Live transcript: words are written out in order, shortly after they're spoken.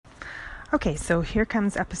Okay, so here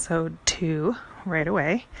comes episode 2 right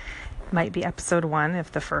away. Might be episode 1 if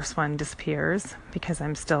the first one disappears because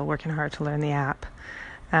I'm still working hard to learn the app.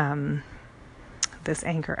 This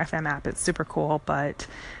Anchor FM app is super cool, but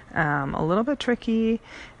a little bit tricky,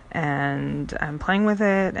 and I'm playing with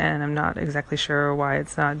it, and I'm not exactly sure why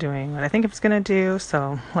it's not doing what I think it's going to do,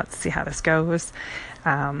 so let's see how this goes.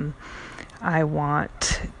 I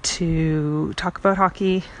want to talk about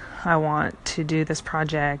hockey. I want to do this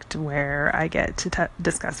project where I get to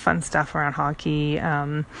discuss fun stuff around hockey,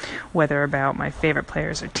 whether about my favorite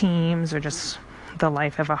players or teams or just the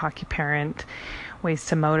life of a hockey parent, ways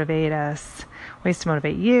to motivate us, ways to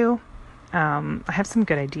motivate you. I have some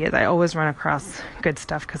good ideas. I always run across good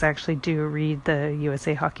stuff because I actually do read the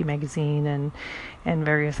USA Hockey Magazine and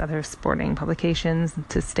various other sporting publications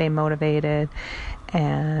to stay motivated.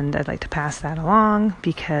 And I'd like to pass that along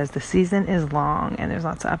because the season is long and there's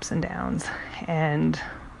lots of ups and downs. And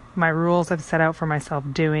my rules I've set out for myself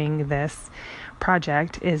doing this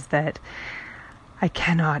project is that I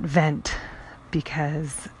cannot vent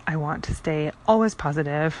because I want to stay always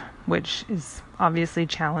positive, which is obviously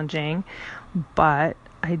challenging, but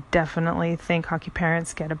I definitely think hockey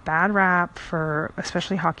parents get a bad rap for,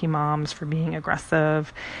 especially hockey moms, for being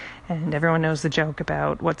aggressive. And everyone knows the joke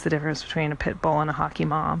about what's the difference between a pit bull and a hockey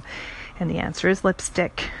mom. And the answer is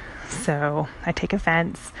lipstick. So I take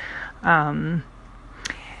offense.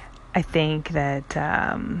 I think that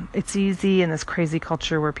it's easy in this crazy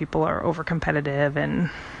culture where people are over competitive and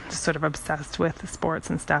just sort of obsessed with the sports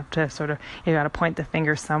and stuff to sort of, you got to point the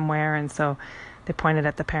finger somewhere. And so they point it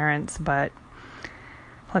at the parents, but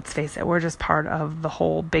let's face it, we're just part of the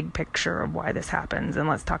whole big picture of why this happens. And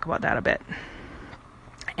let's talk about that a bit.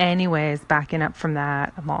 Anyways, backing up from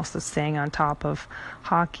that, I'm also staying on top of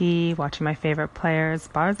hockey, watching my favorite players,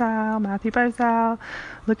 Matthew Barzal,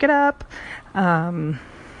 look it up, and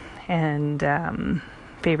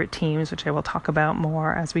favorite teams, which I will talk about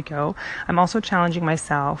more as we go. I'm also challenging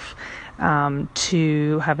myself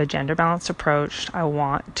to have a gender-balanced approach. I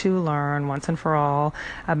want to learn once and for all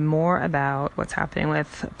more about what's happening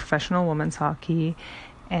with professional women's hockey.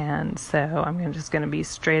 And so I'm just going to be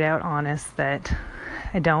straight out honest that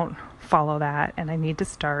I don't follow that and I need to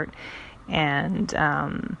start. And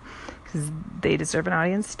because they deserve an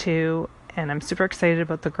audience too. And I'm super excited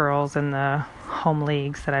about the girls in the home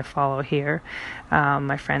leagues that I follow here,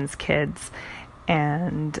 my friends' kids.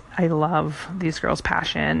 And I love these girls'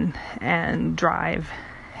 passion and drive.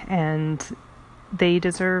 And they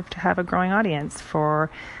deserve to have a growing audience for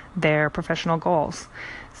their professional goals.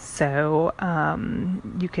 So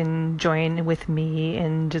you can join with me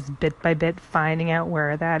in just bit by bit finding out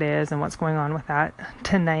where that is and what's going on with that.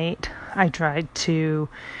 Tonight, I tried to...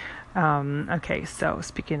 okay, so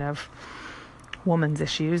speaking of woman's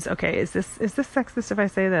issues, okay, is this sexist if I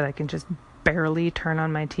say that I can just barely turn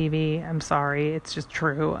on my TV? I'm sorry, it's just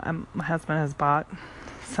true. My husband has bought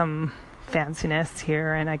some fanciness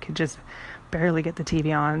here and I could just barely get the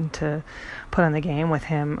TV on to put on the game with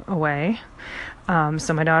him away.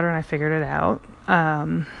 So my daughter and I figured it out,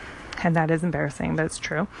 and that is embarrassing, but it's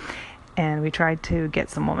true. And we tried to get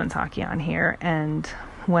some women's hockey on here, and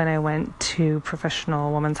when I went to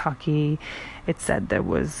professional women's hockey, it said there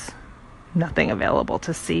was nothing available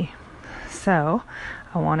to see. So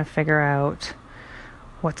I want to figure out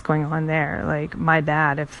what's going on there. Like, my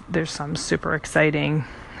bad if there's some super exciting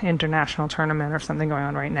international tournament or something going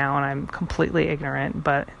on right now and I'm completely ignorant,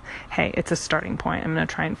 but hey, it's a starting point. I'm going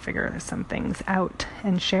to try and figure some things out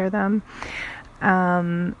and share them.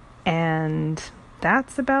 And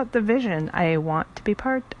that's about the vision. I want to be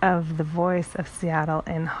part of the voice of Seattle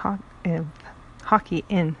in hockey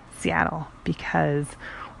in Seattle, because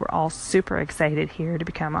we're all super excited here to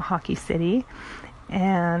become a hockey city,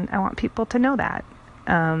 and I want people to know that.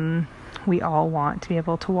 We all want to be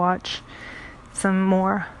able to watch some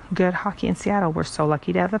more good hockey in Seattle. We're so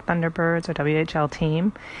lucky to have the Thunderbirds, our WHL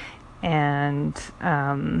team, and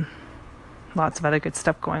lots of other good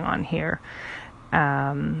stuff going on here.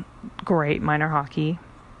 Great minor hockey.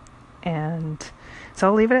 And so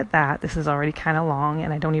I'll leave it at that. This is already kind of long,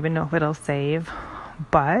 and I don't even know if it'll save.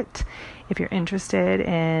 But if you're interested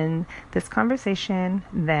in this conversation,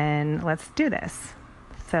 then let's do this.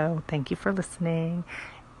 So thank you for listening,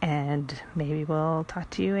 and maybe we'll talk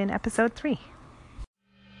to you in episode 3.